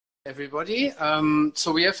Everybody.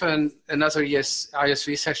 So we have another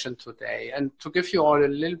ISV session today, and to give you all a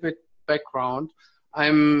little bit background,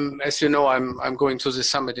 as you know, I'm going to the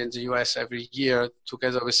summit in the US every year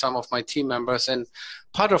together with some of my team members, and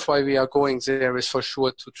part of why we are going there is for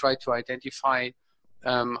sure to try to identify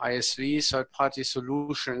ISV third-party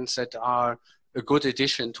solutions that are a good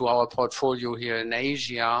addition to our portfolio here in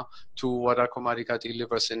Asia to what Acumatica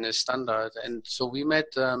delivers in a standard. And so we met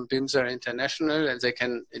Bimser International, and they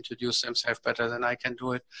can introduce themselves better than I can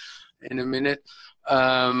do it in a minute,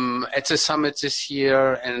 at the summit this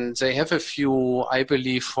year. And they have a few, I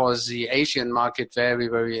believe, for the Asian market, very,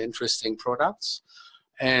 very interesting products.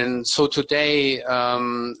 And so today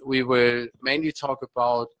we will mainly talk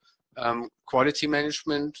about quality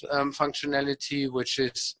management functionality,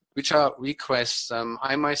 which are requests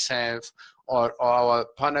I myself or our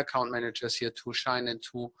partner account managers here to shine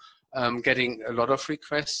into getting a lot of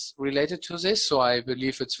requests related to this. So I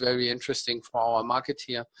believe it's very interesting for our market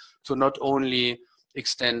here to not only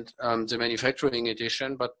extend the manufacturing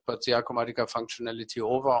edition, but the Acumatica functionality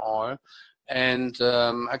overall. And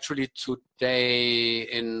actually today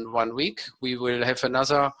in 1 week, we will have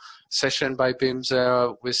another session by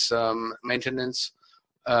Bimser with maintenance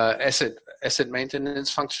asset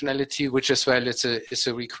maintenance functionality, which as well is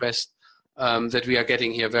a request that we are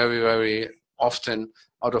getting here very, very often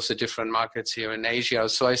out of the different markets here in Asia.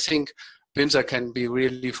 So I think Bimser can be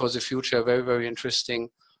really for the future a very, very interesting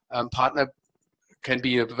partner, can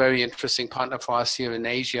be a very interesting partner for us here in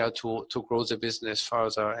Asia to grow the business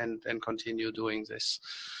further and continue doing this.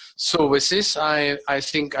 So with this, I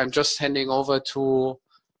think I'm just handing over to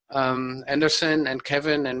Anderson and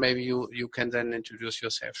Kevin, and maybe you can then introduce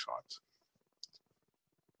yourself short.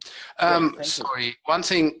 Sorry, one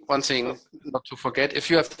thing not to forget, if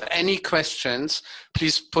you have any questions,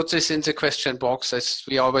 please put this in the question box as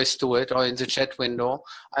we always do it, or in the chat window.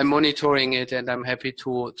 I'm monitoring it and I'm happy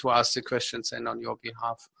to ask the questions and on your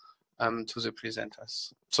behalf to the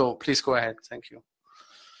presenters. So please go ahead. Thank you.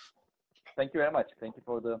 Thank you very much. Thank you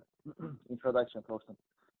for the introduction, Thorsten.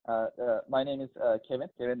 My name is Kevin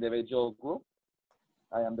Devecioğlu.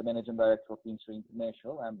 I am the Managing Director of Bimser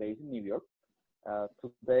International. I'm based in New York.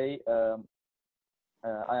 Today,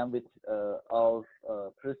 I am with our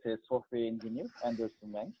pre-sales software engineer,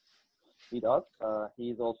 Anderson Wang, with us. He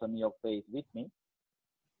is also New York based with me.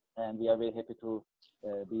 And we are very happy to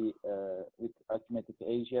be with Acumatica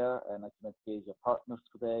Asia and Acumatica Asia partners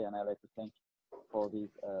today. And I'd like to thank for this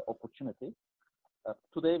opportunity.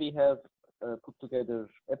 Today, we have put together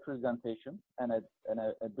a presentation and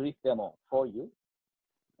a brief demo for you,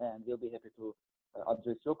 and we'll be happy to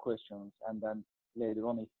address your questions, and then later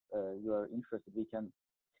on, if you are interested, we can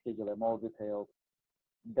schedule a more detailed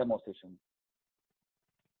demo session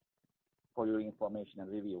for your information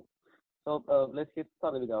and review. So let's get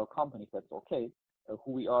started with our company, if that's okay,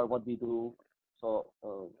 who we are, what we do. So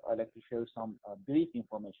I'd like to share some brief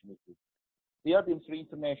information with you. We are Bimser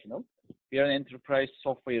International. We are an enterprise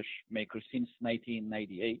software maker since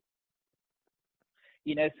 1998.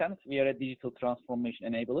 In essence, we are a digital transformation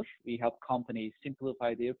enabler. We help companies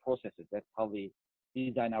simplify their processes. That's how we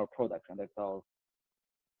design our products, and that's our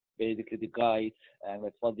basically the guide, and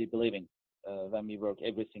that's what we believe in when we work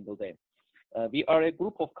every single day. We are a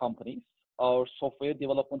group of companies. Our software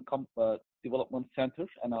development center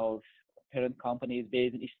and our parent company is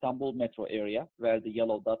based in Istanbul metro area, where the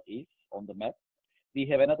yellow dot is on the map. We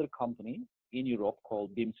have another company in Europe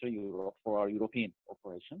called Bimser Europe for our European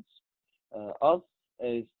operations. Us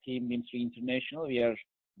as Team Bimser International, we are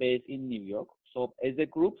based in New York. So as a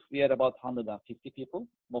group, we are about 150 people.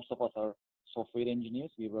 Most of us are software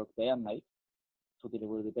engineers. We work day and night to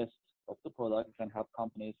deliver the best of the products and help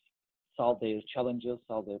companies solve their challenges,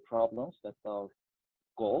 solve their problems. That's our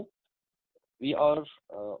goal. We are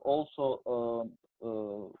also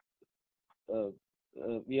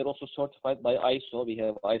certified by ISO. We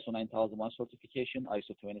have ISO 9001 certification,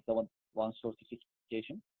 ISO 27001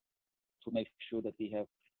 certification to make sure that we have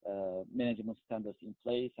management standards in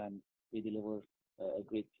place and we deliver a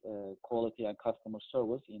great quality and customer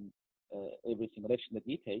service in every single action that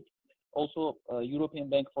we take. Also, European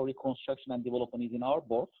Bank for Reconstruction and Development is in our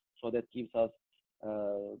board, so that gives us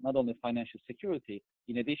not only financial security.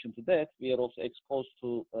 In addition to that, we are also exposed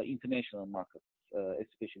to international markets,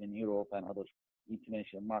 especially in Europe and other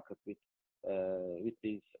international markets with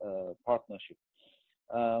this partnership.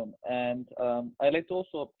 I'd like to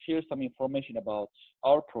also share some information about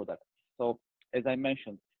our products. So, as I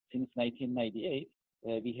mentioned, since 1998,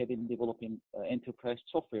 we have been developing enterprise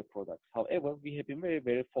software products. However, we have been very,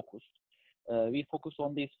 very focused. We focus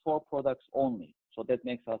on these 4 products only. So that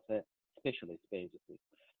makes us a specialist, basically.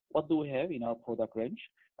 what do we have in our product range?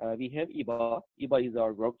 We have EBA. EBA is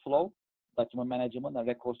our workflow, document management, and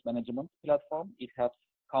records management platform. It helps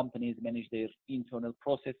companies manage their internal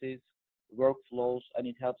processes, workflows, and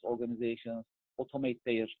it helps organizations automate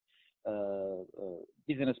their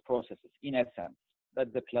business processes. In essence,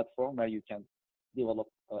 that's the platform where you can develop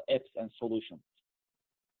apps and solutions.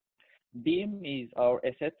 BIM is our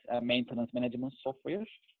asset and maintenance management software.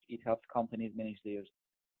 It helps companies manage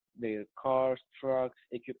their cars, trucks,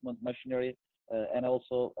 equipment, machinery, and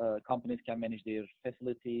also companies can manage their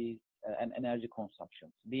facilities and energy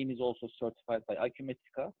consumption. BIM is also certified by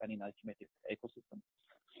Acumatica and in Acumatica ecosystem.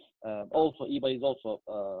 Also, EBA is also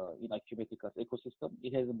in Acumatica's ecosystem.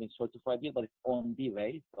 It hasn't been certified yet, but it's on the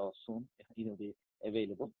way, so soon it will be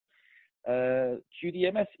available.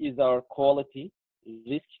 QDMS is our quality,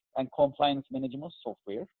 risk, and compliance management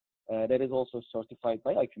software. That is also certified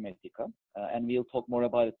by Acumatica, and we'll talk more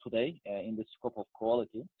about it today in the scope of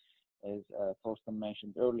quality, as Thorsten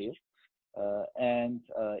mentioned earlier. And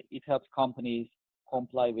it helps companies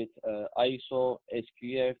comply with ISO,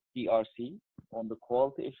 SQF, DRC on the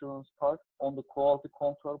quality assurance part. On the quality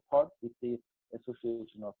control part, with the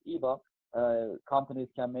association of EBA, companies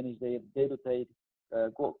can manage their day-to-day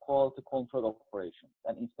quality control operations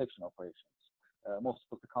and inspection operations. Most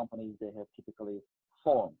of the companies, they have typically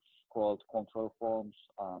forms, quality control forms,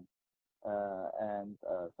 and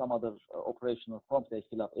some other operational forms they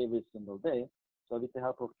fill up every single day. So with the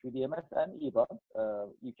help of QDMS and EBA,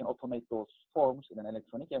 you can automate those forms in an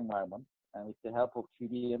electronic environment. And with the help of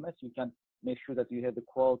QDMS, you can make sure that you have the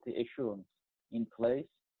quality assurance in place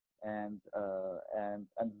and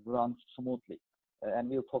run smoothly. And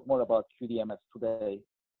we'll talk more about QDMS today,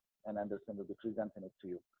 and Anderson will be presenting it to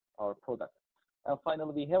you, our product. And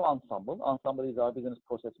finally, we have Ensemble. Ensemble is our business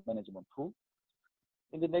process management tool.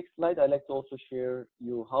 In the next slide, I'd like to also share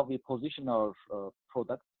you how we position our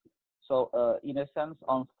product. So in a sense,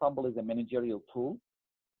 Ensemble is a managerial tool.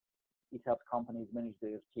 It helps companies manage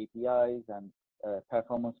their KPIs and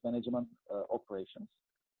performance management operations.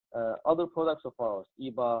 Other products of ours,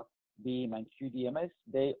 EBA, BIM, and QDMS,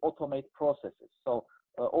 they automate processes. So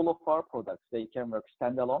all of our products, they can work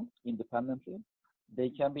standalone, independently. They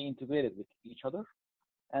can be integrated with each other,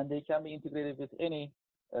 and they can be integrated with any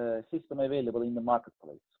system available in the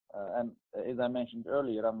marketplace. And as I mentioned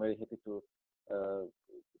earlier, I'm very happy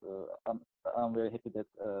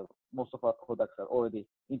that most of our products are already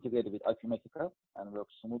integrated with Acumatica and work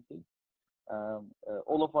smoothly.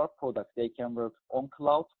 All of our products, they can work on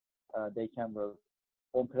cloud, they can work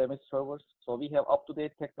on-premise servers. So we have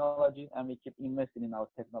up-to-date technology, and we keep investing in our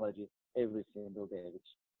technology every single day,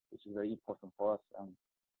 which is very important for us and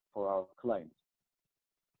for our clients.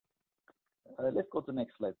 Let's go to the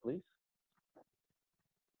next slide, please.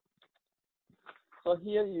 So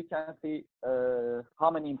here you can see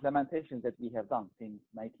how many implementations that we have done since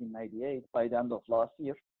 1998 by the end of last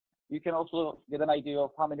year. You can also get an idea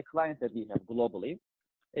of how many clients that we have globally.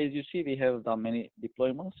 As you see, we have done many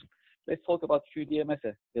deployments. Let's talk about QDMS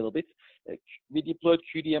a little bit. We deployed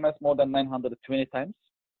QDMS more than 920 times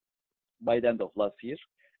by the end of last year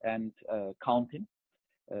and counting.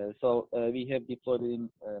 So we have deployed in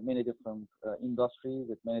many different industries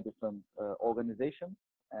with many different organizations,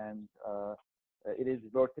 and it is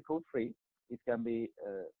vertical free. It can be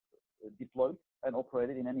deployed and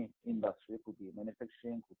operated in any industry. It could be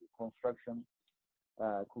manufacturing, could be construction,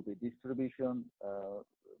 could be distribution,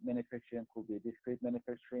 manufacturing, could be discrete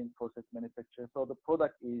manufacturing, process manufacturing. So the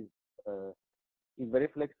product is very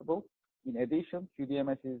flexible. In addition,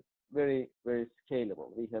 QDMS is very, very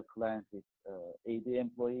scalable. We have clients with 80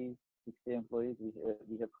 employees, 60 employees.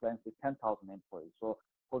 We have clients with 10,000 employees. So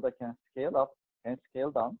product can scale up and scale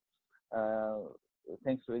down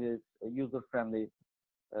thanks to its user-friendly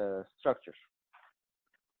structure.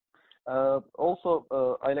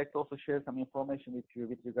 Also, I like to also share some information with you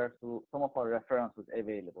with regards to some of our references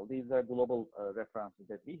available. These are global references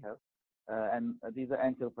that we have, and these are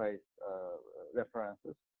enterprise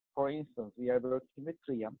references. For instance, we are working with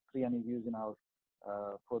 3M. 3M is using our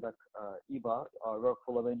product EBA, our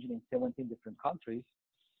workflow engine, in 17 different countries.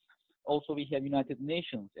 Also, we have United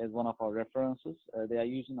Nations as one of our references. They are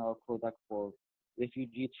using our product for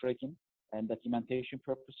refugee tracking and documentation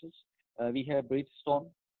purposes. We have Bridgestone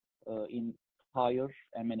in tire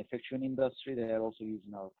and manufacturing industry. They are also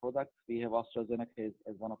using our product. We have AstraZeneca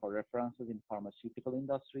as one of our references in pharmaceutical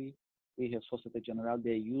industry. We have Societe Generale.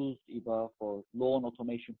 They use EBA for loan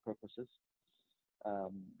automation purposes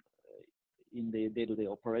in their day-to-day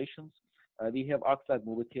operations. We have ArcLight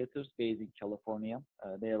Movie Theaters based in California.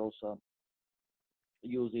 They are also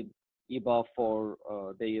using EBA for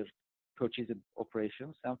their purchasing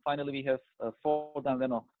operations. And finally, we have Ford and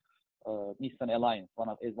Renault Nissan Alliance,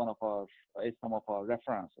 is some of our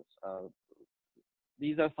references.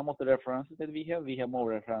 These are some of the references that we have. We have more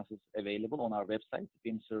references available on our website,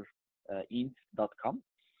 bimserint.com.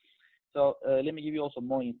 So let me give you also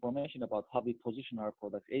more information about how we position our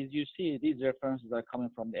products. As you see, these references are coming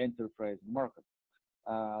from the enterprise market.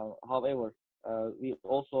 However, we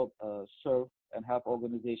also serve and have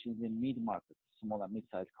organizations in mid-market, small and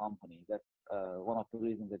mid-sized companies. That's one of the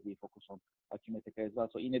reasons that we focus on Acumatica as well.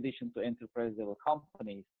 So in addition to enterprise-level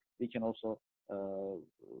companies, we can also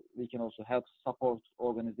help support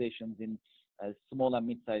organizations in small and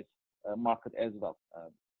mid-sized market as well.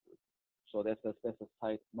 So that's a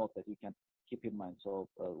side note that you can keep in mind. So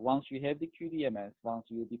once you have the QDMS, once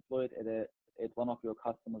you deploy it at one of your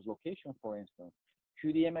customers' location, for instance,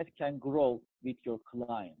 QDMS can grow with your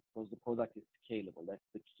client because the product is scalable. That's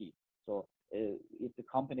the key. So if the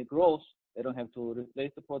company grows, they don't have to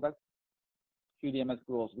replace the product. QDMS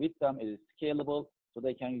grows with them. It is scalable, so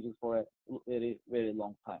they can use it for a very, very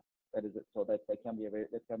long time. That is it. So that can be a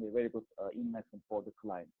very good investment for the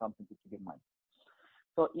client. Something to keep in mind.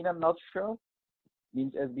 So in a nutshell,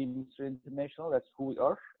 as Bimser International, that's who we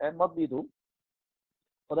are and what we do.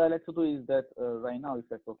 What I like to do is that right now, if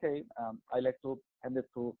that's okay, I like to hand it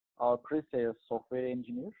to our pre-sales software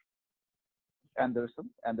engineer, Anderson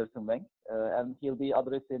Wang, and he'll be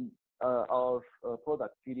addressing our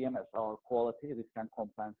product, QDMS, our quality risk and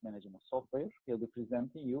compliance management software. He'll be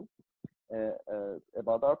presenting you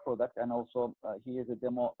about our product, and also he has a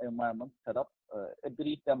demo environment set up, a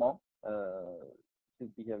brief demo,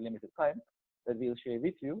 since we have limited time, that we'll share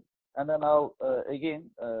with you. And then I'll again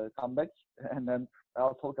come back, and then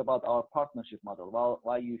I'll talk about our partnership model,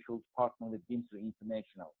 why you should partner with Bimser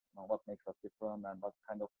International, what makes us different, and what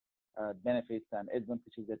kind of benefits and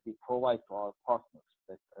advantages that we provide to our partners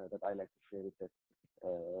that I like to share with that.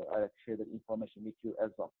 I like to share that information with you as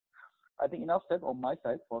well. I think enough said on my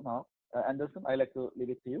side for now. Anderson, I like to leave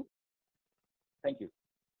it to you. Thank you.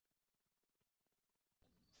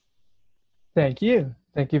 Thank you.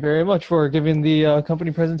 Thank you very much for giving the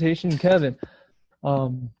company presentation, Kevin.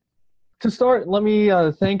 To start, let me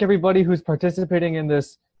thank everybody who's participating in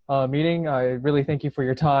this meeting. I really thank you for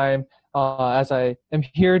your time as I am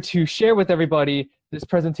here to share with everybody this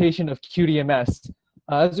presentation of QDMS.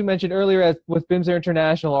 As we mentioned earlier, with Bimser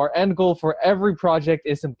International, our end goal for every project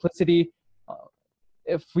is simplicity.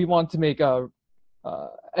 If we want to make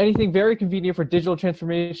anything very convenient for digital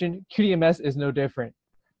transformation, QDMS is no different.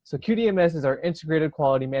 So QDMS is our integrated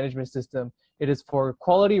quality management system. It is for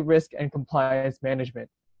quality, risk, and compliance management.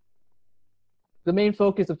 The main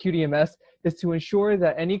focus of QDMS is to ensure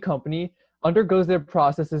that any company undergoes their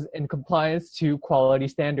processes in compliance to quality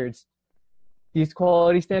standards. These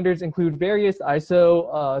quality standards include various ISO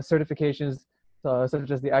certifications, such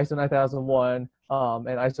as the ISO 9001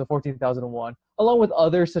 and ISO 14001, along with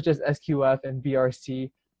others such as SQF and VRC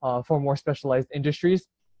for more specialized industries.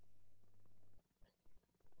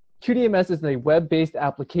 QDMS is a web-based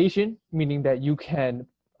application, meaning that you can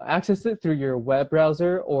access it through your web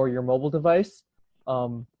browser or your mobile device.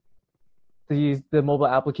 The mobile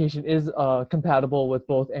application is compatible with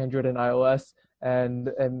both Android and iOS,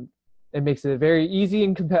 and it makes it very easy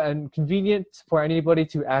and convenient for anybody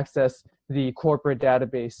to access the corporate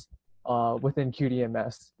database within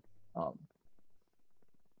QDMS.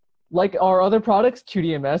 Like our other products,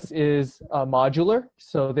 QDMS is modular,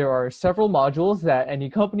 so there are several modules that any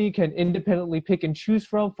company can independently pick and choose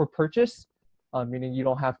from for purchase, meaning you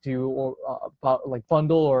don't have to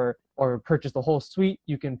bundle or purchase the whole suite.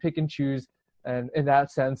 You can pick and choose, and in that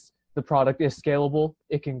sense, the product is scalable.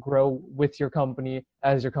 It can grow with your company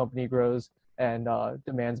as your company grows and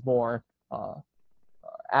demands more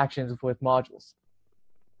actions with modules.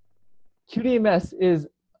 QDMS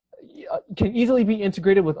can easily be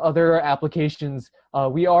integrated with other applications.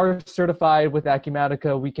 We are certified with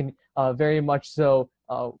Acumatica. We can very much so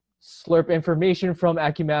slurp information from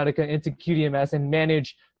Acumatica into QDMS and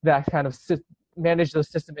manage those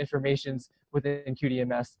system informations within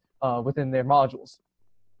QDMS within their modules.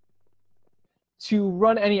 To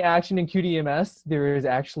run any action in QDMS, there is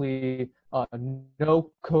actually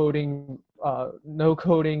no coding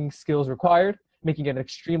skills required, making it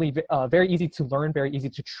extremely very easy to learn, very easy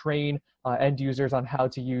to train end users on how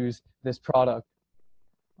to use this product.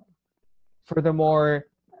 Furthermore,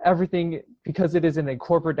 everything, because it is in a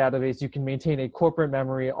corporate database, you can maintain a corporate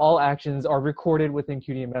memory. All actions are recorded within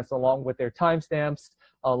QDMS along with their timestamps,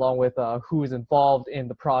 along with who is involved in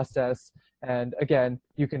the process. And again,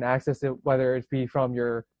 you can access it whether it be from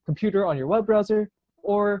your computer on your web browser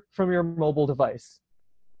or from your mobile device.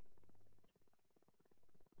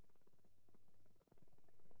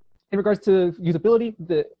 In regards to usability,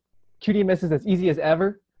 QDMS is as easy as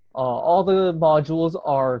ever. All the modules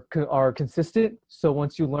are consistent. So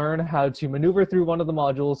once you learn how to maneuver through one of the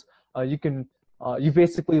modules, you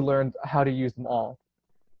basically learned how to use them all.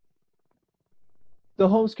 The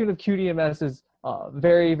home screen of QDMS is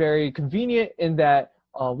very, very convenient in that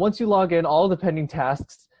once you log in, all the pending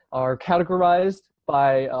tasks are categorized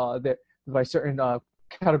by certain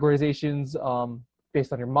categorizations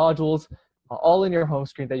based on your modules, all in your home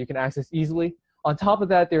screen that you can access easily. On top of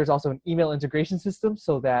that, there's also an email integration system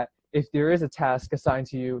so that if there is a task assigned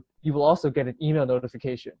to you, you will also get an email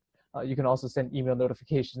notification. You can also send email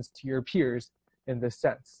notifications to your peers in this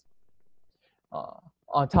sense.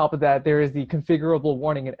 On top of that, there is the configurable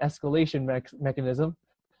warning and escalation mechanism.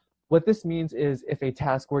 What this means is if a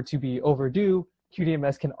task were to be overdue,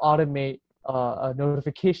 QDMS can automate a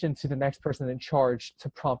notification to the next person in charge to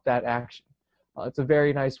prompt that action. It's a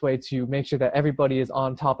very nice way to make sure that everybody is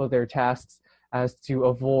on top of their tasks as to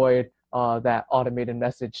avoid that automated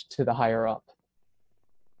message to the higher up.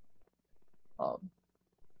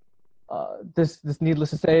 This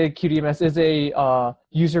needless to say, QDMS is a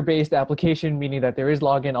user-based application, meaning that there is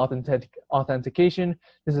login authentication.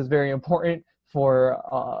 This is very important for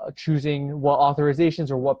choosing what authorizations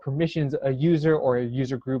or what permissions a user or a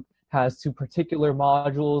user group has to particular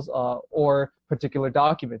modules or particular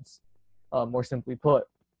documents, more simply put.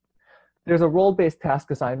 There's a role-based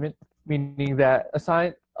task assignment, meaning that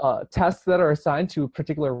tasks that are assigned to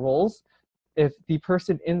particular roles, if the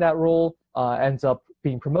person in that role ends up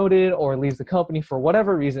being promoted or leaves the company for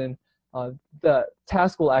whatever reason, the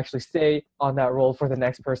task will actually stay on that role for the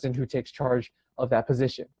next person who takes charge of that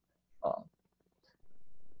position.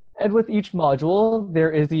 And with each module,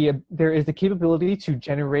 there is the capability to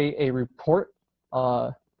generate a report,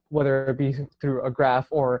 whether it be through a graph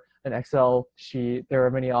or an Excel sheet. There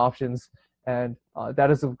are many options, and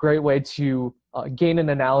that is a great way to gain an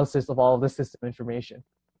analysis of all of the system information.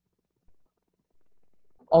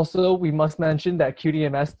 Also, we must mention that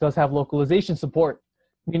QDMS does have localization support,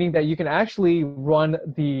 meaning that you can actually run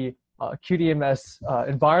the QDMS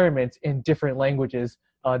environment in different languages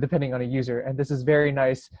depending on a user. And this is very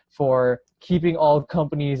nice for keeping all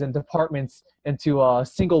companies and departments into a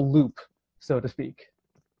single loop, so to speak.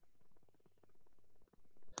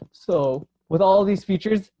 So with all of these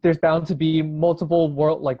features, there's bound to be multiple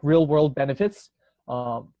real world benefits.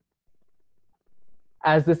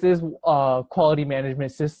 As this is a quality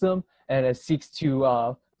management system and it seeks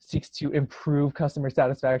to improve customer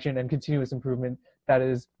satisfaction and continuous improvement, that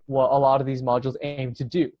is what a lot of these modules aim to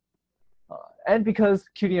do. And because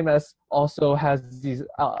QDMS also has these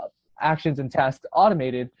actions and tasks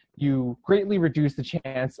automated, you greatly reduce the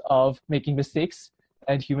chance of making mistakes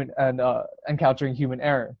and encountering human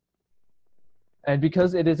error. And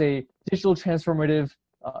because it is a digital transformative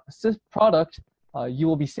product, you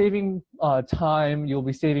will be saving time, you'll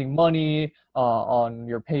be saving money on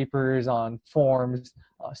your papers, on forms,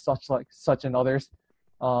 such and others.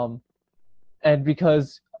 And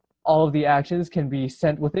because all of the actions can be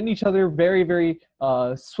sent within each other very, very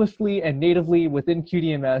swiftly and natively within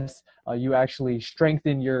QDMS, you actually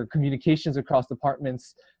strengthen your communications across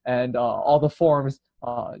departments, and all the forms,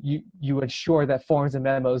 you ensure that forms and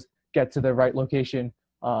memos get to the right location,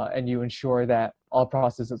 and you ensure that all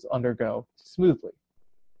processes undergo smoothly.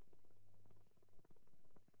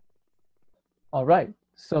 All right,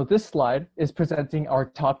 so this slide is presenting our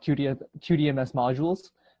top QDMS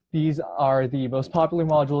modules. These are the most popular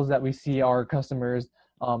modules that we see our customers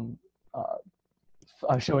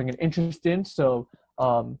showing an interest in. So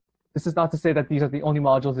this is not to say that these are the only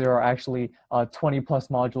modules. There are actually 20 plus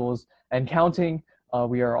modules and counting.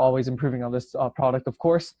 We are always improving on this product, of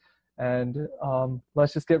course. And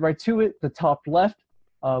let's just get right to it. The top left,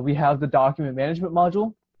 we have the document management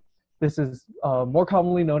module. This is more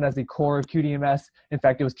commonly known as the core of QDMS. In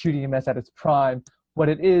fact, it was QDMS at its prime. What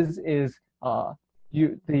it is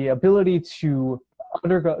the ability to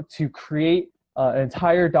create an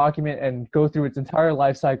entire document and go through its entire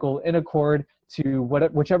life cycle in accord to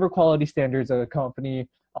whichever quality standards a company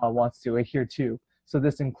wants to adhere to. So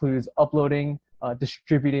this includes uploading,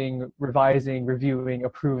 distributing, revising, reviewing,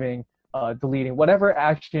 approving, deleting, whatever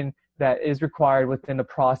action that is required within the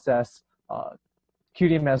process.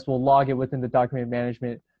 QDMS will log it within the document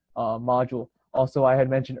management module. Also, I had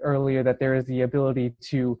mentioned earlier that there is the ability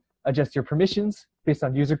to adjust your permissions based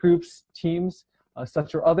on user groups, teams,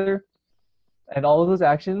 such or other. And all of those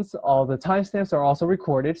actions, all the timestamps are also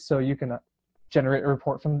recorded, so you can generate a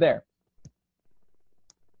report from there.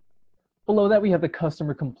 Below that, we have the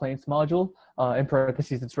customer complaints module. In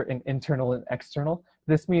parentheses, it's written internal and external.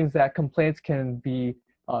 This means that complaints can be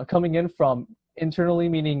coming in from internally,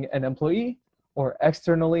 meaning an employee, or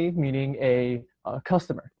externally, meaning a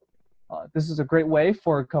customer. This is a great way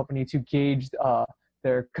for a company to gauge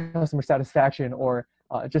their customer satisfaction or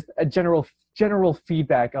just a general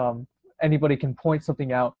feedback. Anybody can point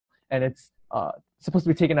something out, and it's supposed to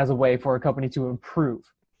be taken as a way for a company to improve.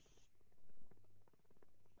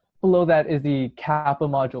 Below that is the CAPA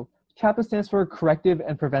module. CAPA stands for Corrective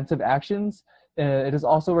and Preventive Actions. It is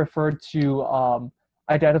also referred to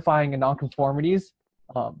identifying nonconformities.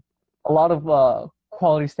 A lot of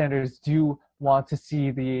quality standards do want to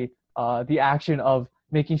see the action of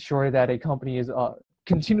making sure that a company is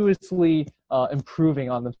continuously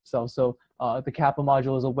improving on themselves. So the CAPA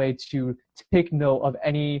module is a way to take note of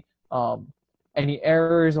any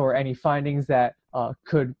errors or any findings that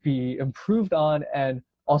could be improved on, and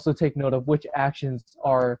also take note of which actions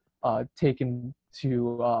are taken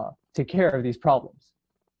to take care of these problems.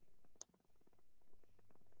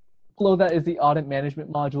 Below that is the audit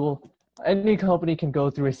management module. Any company can go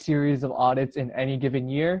through a series of audits in any given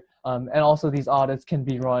year, and also these audits can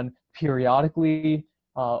be run periodically.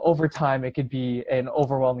 Over time, it could be an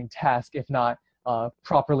overwhelming task if not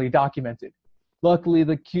properly documented. Luckily,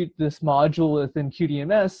 this module within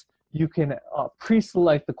QDMS, you can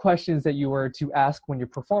pre-select the questions that you were to ask when you're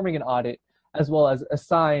performing an audit, as well as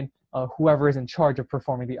assign whoever is in charge of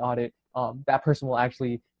performing the audit. That person will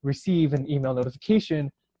actually receive an email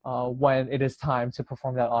notification when it is time to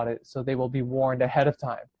perform that audit, so they will be warned ahead of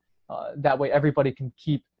time. That way everybody can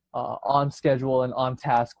keep on schedule and on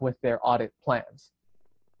task with their audit plans.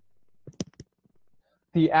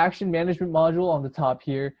 The action management module on the top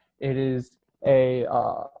here, it is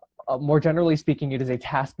more generally speaking, it is a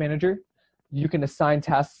task manager. You can assign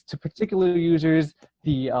tasks to particular users.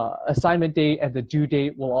 The assignment date and the due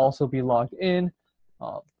date will also be logged in.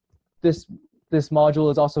 This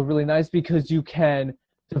module is also really nice because you can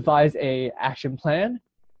devise a action plan,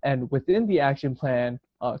 and within the action plan,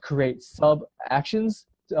 create sub actions,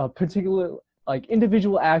 particular like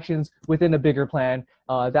individual actions within a bigger plan.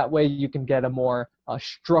 That way you can get a more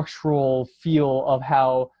structural feel of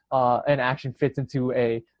how an action fits into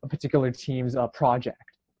a particular team's project.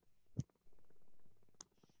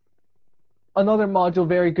 Another module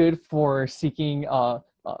very good for seeking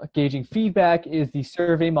gauging feedback is the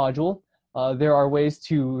survey module. There are ways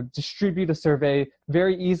to distribute a survey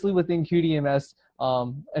very easily within QDMS.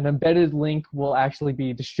 An embedded link will actually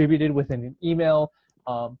be distributed within an email.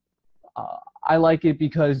 I like it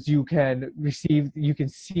because you can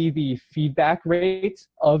see the feedback rate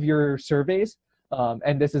of your surveys.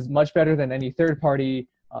 And this is much better than any third-party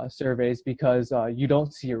surveys because you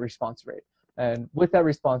don't see a response rate. And with that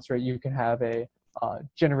response rate, you can have a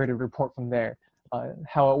generated report from there.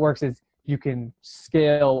 How it works is you can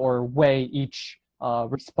scale or weigh each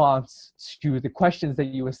response to the questions that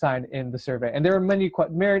you assign in the survey. And there are many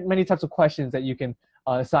types of questions that you can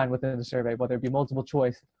assign within the survey, whether it be multiple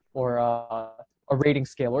choice or a rating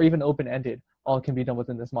scale or even open-ended. All can be done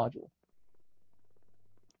within this module.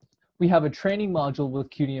 We have a training module with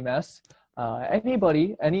QDMS.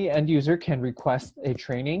 Any end user can request a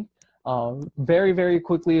training. Very, very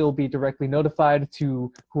quickly, it will be directly notified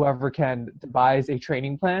to whoever can devise a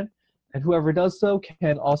training plan. And whoever does so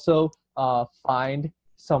can also find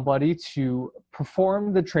somebody to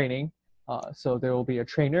perform the training. So there will be a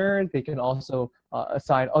trainer. They can also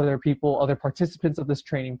assign other people, other participants of this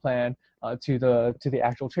training plan to the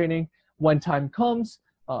actual training. When time comes,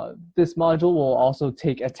 this module will also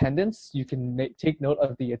take attendance. You can take note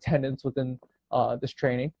of the attendance within this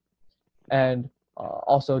training, and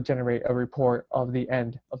also generate a report of the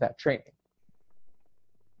end of that training.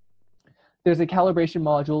 There's a calibration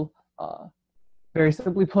module. Very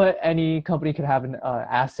simply put, any company could have an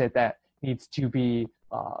asset that needs to be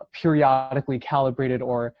periodically calibrated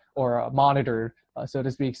or monitored, so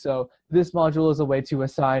to speak. So this module is a way to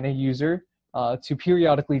assign a user to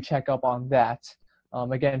periodically check up on that.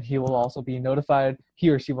 Again, he will also be notified, he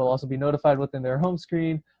or she will also be notified within their home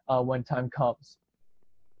screen when time comes.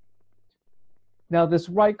 Now, this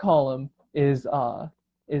right column is a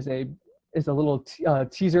little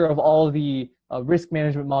teaser of all of the risk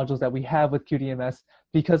management modules that we have with QDMS,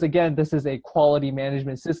 because again, this is a quality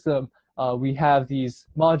management system. We have these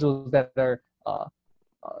modules that are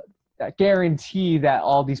that guarantee that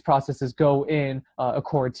all these processes go in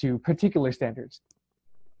accord to particular standards.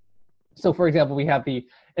 So for example, we have the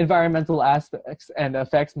environmental aspects and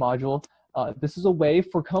effects module. This is a way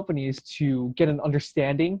for companies to get an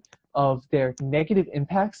understanding of their negative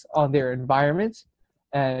impacts on their environment.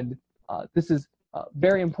 And this is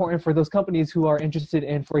very important for those companies who are interested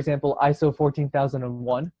in, for example, ISO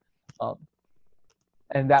 14001.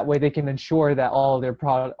 and that way they can ensure that all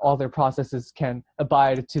their processes can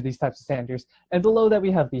abide to these types of standards. And below that,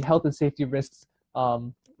 we have the health and safety risks,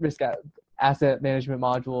 asset management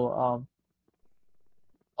module,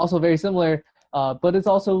 also very similar, but it's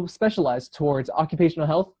also specialized towards occupational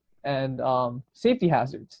health and safety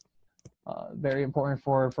hazards. Very important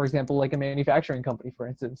for example, like a manufacturing company, for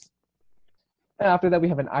instance. And after that, we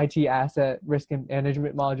have an IT asset risk and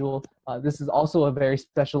management module. This is also a very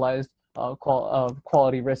specialized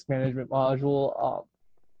quality risk management module.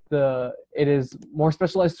 It is more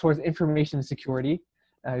specialized towards information security.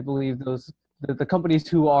 I believe the companies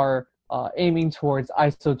who are aiming towards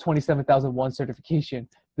ISO 27001 certification,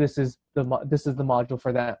 this is the module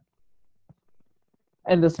for that.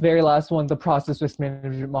 And this very last one, the process risk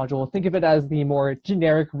management module, think of it as the more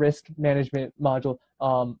generic risk management module.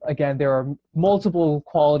 Again, there are multiple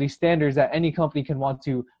quality standards that any company can want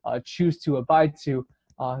to choose to abide to.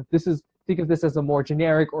 Think of this as a more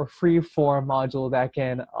generic or free form module that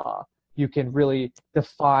you can really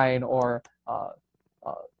define or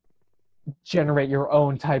generate your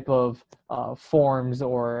own type of forms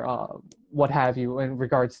or what have you in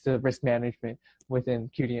regards to risk management within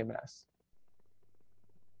QDMS.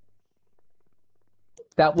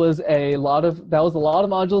 That was a lot of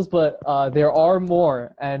modules, but there are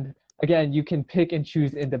more. And again, you can pick and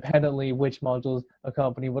choose independently which modules a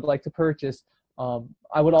company would like to purchase.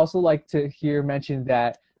 I would also like to mention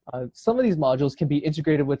that some of these modules can be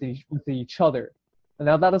integrated with each other. And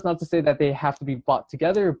now that is not to say that they have to be bought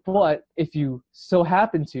together, but if you so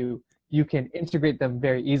happen to, you can integrate them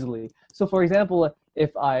very easily. So for example,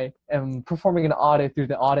 if I am performing an audit through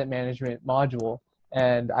the audit management module,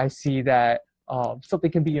 and I see that something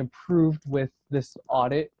can be improved with this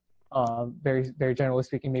audit, very, very generally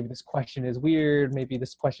speaking, maybe this question is weird, maybe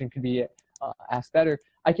this question could be asked better,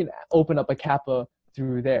 I can open up a CAPA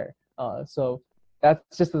through there. So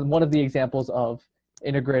that's just one of the examples of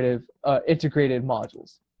integrated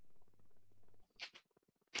modules.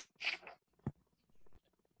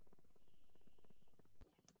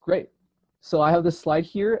 Great. So I have this slide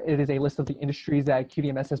here. It is a list of the industries that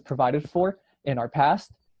QDMS has provided for in our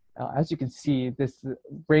past. As you can see, this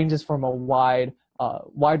ranges from a wide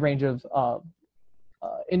range of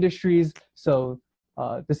industries. So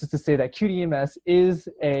this is to say that QDMS is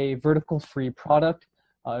a vertical-free product.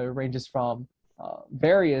 It ranges from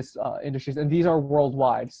various industries, and these are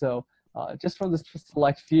worldwide. So just from this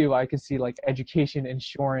select few, I can see like education,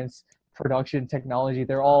 insurance, production, technology.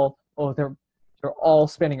 They're all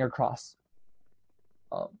spanning across.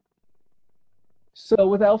 So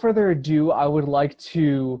without further ado, I would like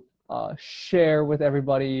to share with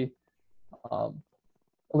everybody a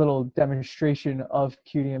little demonstration of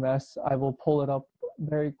QDMS. I will pull it up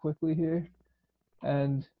very quickly here.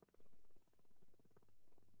 And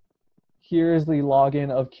here is the login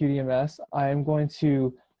of QDMS. I am going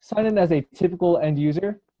to sign in as a typical end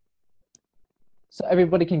user so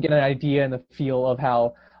everybody can get an idea and the feel of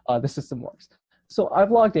how the system works. So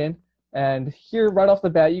I've logged in, and here right off the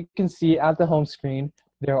bat, you can see at the home screen,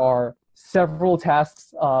 there are several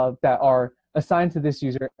tasks that are assigned to this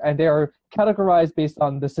user, and they are categorized based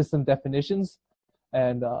on the system definitions.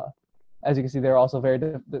 And as you can see, they're also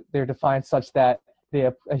they're defined such that they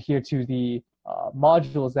adhere to the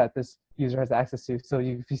modules that this user has access to. So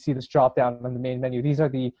if you see this drop down on the main menu, these are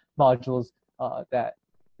the modules that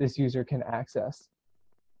this user can access.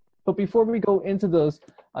 But before we go into those,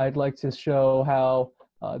 I'd like to show how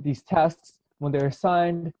these tasks, when they're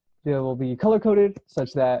assigned, they will be color-coded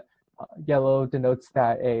such that yellow denotes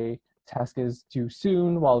that a task is due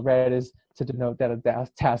soon, while red is to denote that a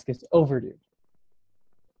task is overdue.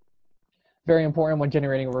 Very important when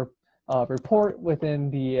generating a report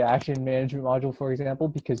within the action management module, for example,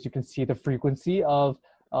 because you can see the frequency of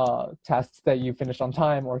tasks that you finished on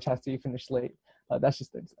time or tasks that you finished late. That's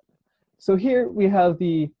just an example. So here we have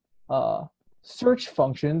the search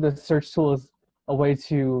function. The search tool is a way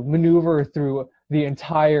to maneuver through the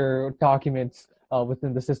entire documents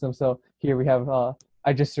within the system. So here we have,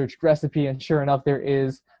 I just searched recipe, and sure enough, there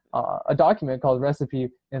is a document called recipe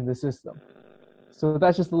in the system. So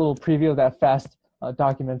that's just a little preview of that fast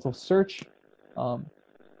documental search.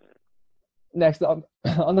 Next,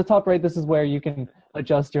 on the top right, this is where you can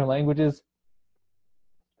adjust your languages.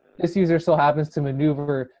 This user so happens to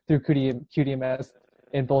maneuver through QDMS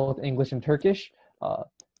in both English and Turkish.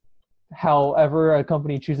 However, a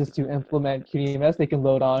company chooses to implement QDMS, they can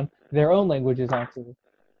load on their own languages onto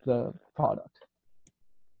the product.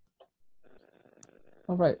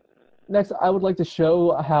 All right. Next, I would like to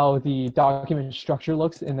show how the document structure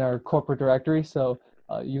looks in our corporate directory. So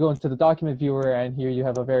you go into the document viewer, and here you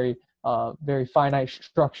have a very finite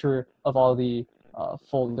structure of all the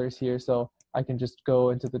folders here, so I can just go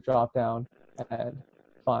into the drop down and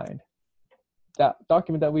find that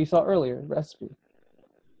document that we saw earlier, recipe.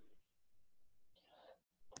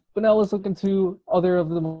 But now let's look into other of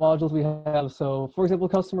the modules we have. So for example,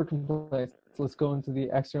 customer complaints. Let's go into the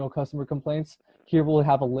external customer complaints. Here we'll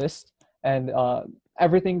have a list and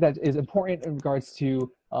everything that is important in regards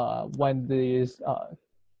to when these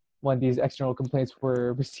external complaints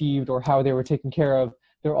were received or how they were taken care of.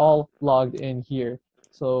 They're all logged in here.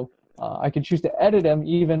 So I can choose to edit them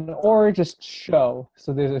even, or just show.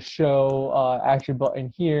 So there's a show action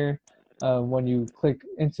button here. When you click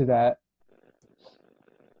into that,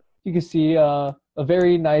 you can see a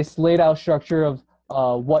very nice laid out structure of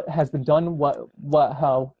what has been done, what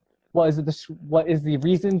is the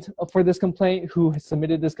reason for this complaint, who has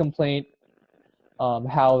submitted this complaint,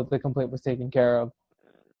 how the complaint was taken care of.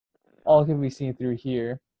 All can be seen through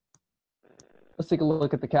here. Let's take a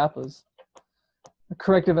look at the CAPAs.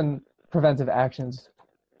 Corrective and preventive actions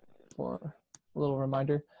for a little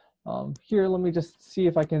reminder. Here, let me just see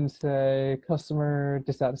if I can say customer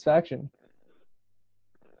dissatisfaction.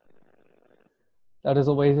 That is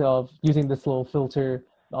a way of using this little filter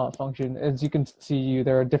function. As you can see,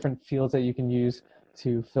 there are different fields that you can use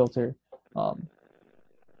to filter.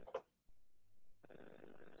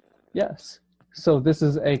 Yes. So this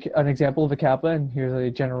is an example of a CAPA, and here's a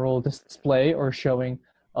general display or showing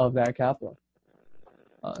of that CAPA.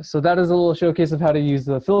 So that is a little showcase of how to use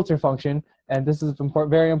the filter function, and this is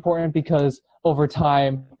very important because over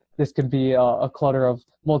time, this could be a clutter of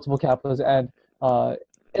multiple CAPAs, and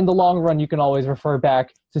in the long run, you can always refer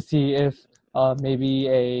back to see if maybe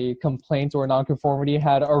a complaint or nonconformity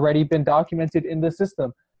had already been documented in the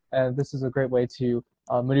system. And this is a great way to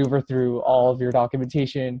maneuver through all of your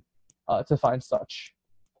documentation to find such.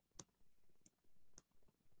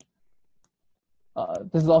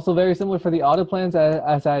 This is also very similar for the audit plans.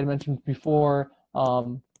 As I had mentioned before,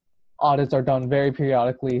 audits are done very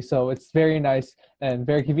periodically, so it's very nice and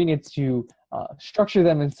very convenient to structure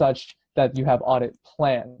them in such that you have audit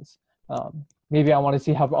plans. Maybe I want to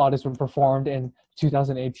see how audits were performed in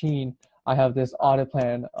 2018. I have this audit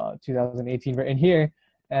plan 2018 written here,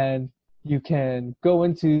 and you can go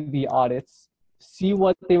into the audits, see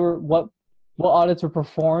what audits were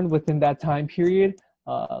performed within that time period.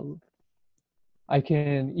 I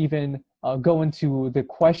can even go into the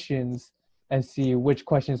questions and see which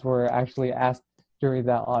questions were actually asked during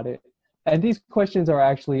that audit. And these questions are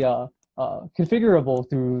actually configurable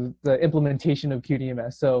through the implementation of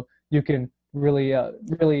QDMS. So you can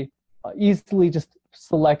really easily just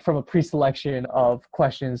select from a pre-selection of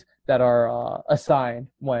questions that are assigned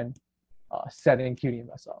when setting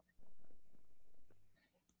QDMS up.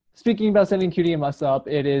 Speaking about setting QDMS up,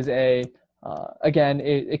 it is again,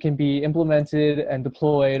 it can be implemented and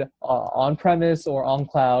deployed on-premise or on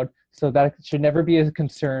cloud, so that should never be a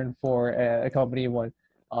concern for a company when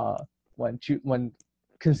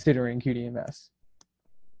considering QDMS.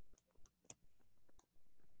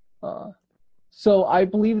 So I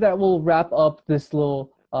believe that will wrap up this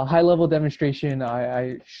little high-level demonstration.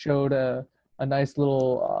 I showed a nice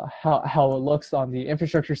little how it looks on the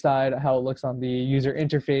infrastructure side, how it looks on the user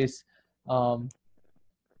interface.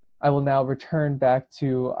 I will now return back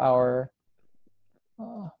to our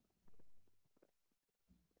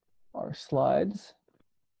slides.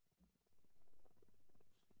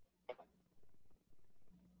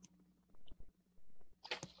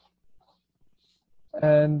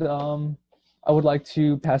 And I would like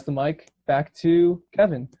to pass the mic back to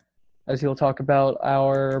Kevin, as he'll talk about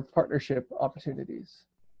our partnership opportunities.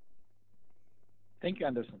 Thank you,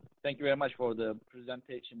 Anderson. Thank you very much for the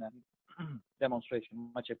presentation and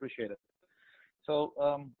demonstration. Much appreciated. So,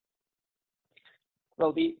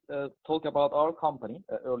 well, we talked about our company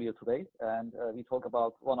earlier today, and we talked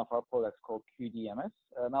about one of our products called QDMS.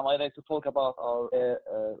 Now I'd like to talk about our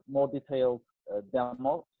more detailed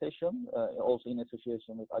demo session, also in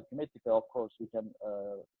association with Acumatica. Of course,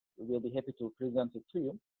 we'll be happy to present it to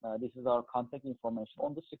you. This is our contact information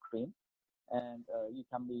on the screen, and you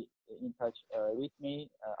can be in touch with me.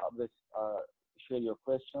 I'll share your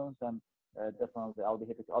questions, and definitely I'll be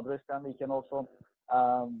happy to address them. We can also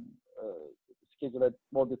schedule a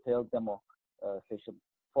more detailed demo session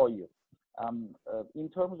for you. In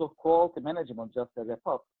terms of quality management, just to wrap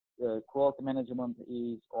up, quality management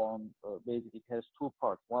is on, basically it has two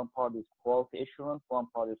parts. One part is quality assurance, one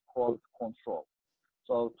part is quality control.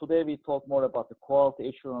 So today we talk more about the quality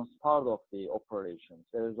assurance part of the operations.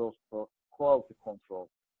 There is also quality control,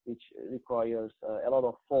 which requires a lot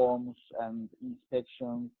of forms and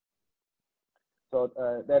inspections. So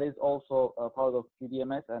that is also a part of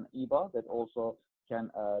QDMS and EBA that also can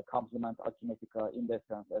complement Acumatica in that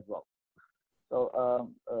sense as well. So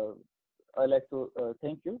I'd like to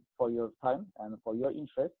thank you for your time and for your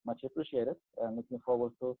interest. Much appreciated, and looking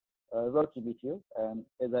forward to working with you. And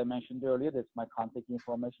as I mentioned earlier, that's my contact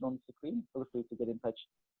information on the screen. Feel free to get in touch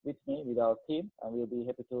with me, with our team, and we'll be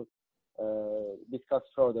happy to discuss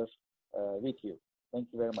further with you. Thank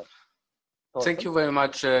you very much. Thank you very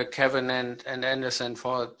much, Kevin and Anderson,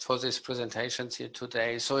 for these presentations here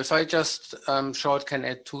today. So if I just short can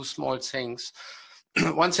add two small things.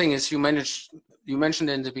 One thing is you mentioned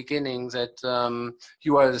in the beginning that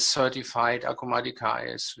you are a certified Acumatica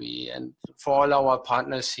ISV, and for all our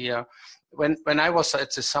partners here, when I was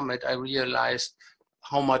at the summit, I realized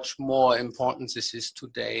how much more important this is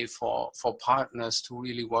today for partners to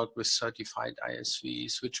really work with certified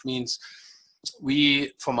ISVs, which means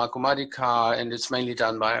we from Acumatica, and it's mainly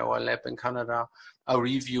done by our lab in Canada, are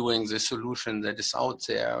reviewing the solution that is out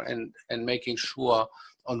there and making sure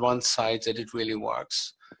on one side that it really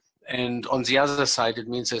works. And on the other side, it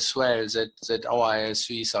means as well that our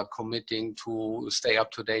ISVs are committing to stay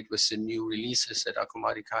up to date with the new releases that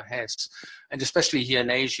Acumatica has. And especially here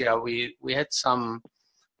in Asia, we had some,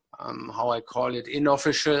 how I call it,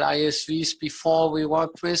 unofficial ISVs before we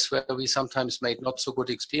worked with, where we sometimes made not so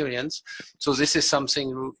good experience. So this is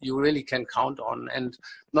something you really can count on, and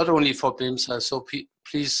not only for Bimser. So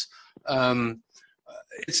please,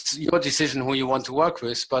 it's your decision who you want to work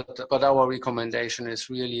with, but our recommendation is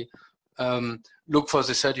really look for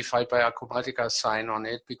the certified by Acumatica sign on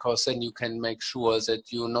it, because then you can make sure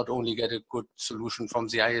that you not only get a good solution from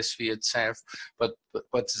the ISV itself, but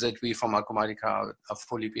that we from Acumatica are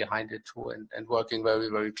fully behind it too, and working very,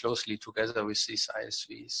 very closely together with these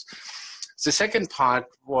ISVs. The second part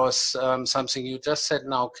was something you just said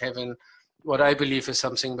now, Kevin, what I believe is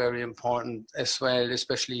something very important as well,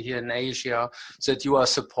 especially here in Asia, that you are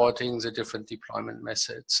supporting the different deployment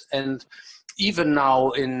methods. And even now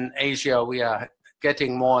in Asia, we are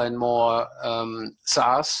getting more and more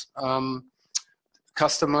SaaS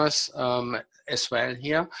customers as well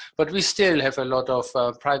here, but we still have a lot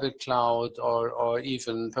of private cloud or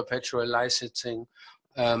even perpetual licensing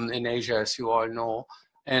in Asia, as you all know.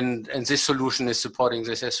 And this solution is supporting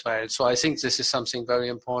this as well. So I think this is something very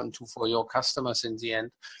important too for your customers in the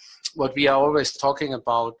end. What we are always talking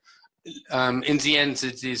about, in the end,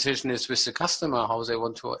 the decision is with the customer, how they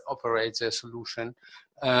want to operate their solution.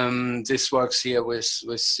 This works here with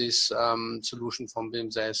this solution from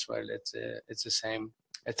Bimser as well at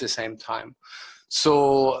the same time.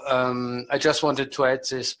 So I just wanted to add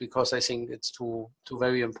this because I think it's two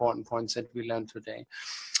very important points that we learned today.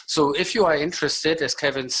 So if you are interested, as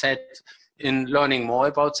Kevin said, in learning more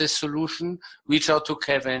about this solution, reach out to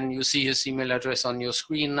Kevin. You see his email address on your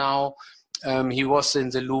screen now. He was in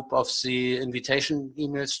the loop of the invitation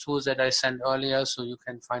emails too that I sent earlier, so you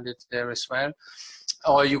can find it there as well.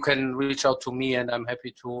 Or you can reach out to me, and I'm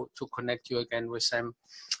happy to connect you again with them.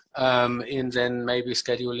 In then maybe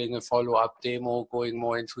scheduling a follow-up demo, going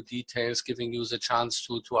more into details, giving you the chance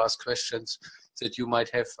to ask questions that you might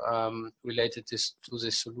have related to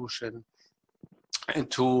this solution. And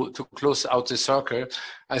to close out the circle,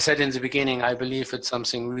 I said in the beginning, I believe it's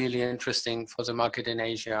something really interesting for the market in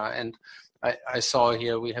Asia. And I saw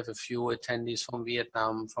here we have a few attendees from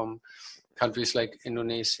Vietnam, from countries like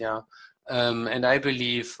Indonesia. And I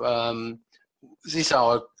believe these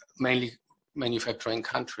are mainly manufacturing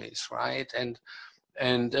countries, right?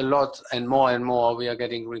 And a lot and more we are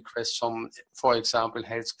getting requests from, for example,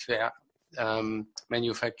 healthcare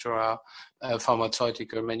manufacturer,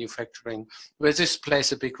 pharmaceutical manufacturing, where this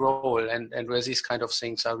plays a big role, and where these kind of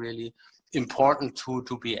things are really important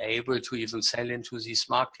to be able to even sell into these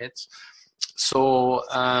markets. So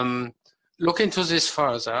look into this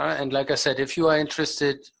further, and like I said, if you are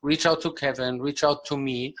interested, reach out to Kevin, reach out to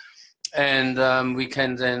me, and we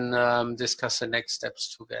can then discuss the next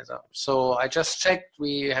steps together. So I just checked,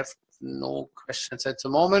 we have no questions at the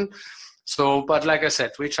moment. So, but like I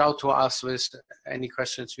said, reach out to us with any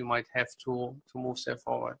questions you might have to move there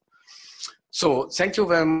forward. So thank you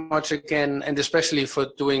very much again, and especially for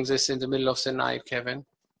doing this in the middle of the night, Kevin.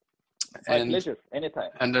 My pleasure,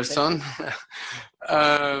 anytime. Anderson.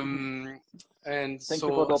 And thank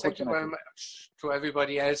you very much to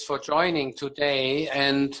everybody else for joining today.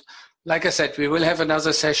 And like I said, we will have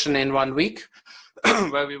another session in 1 week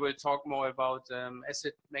where we will talk more about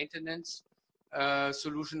asset maintenance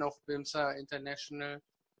solution of Bimser International,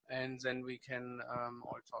 and then we can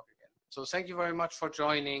all talk again. So thank you very much for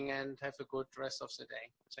joining, and have a good rest of the day.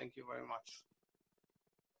 Thank you very much.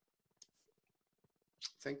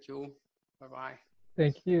 Thank you. Bye-bye.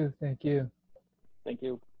 Thank you. Thank you. Thank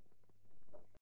you.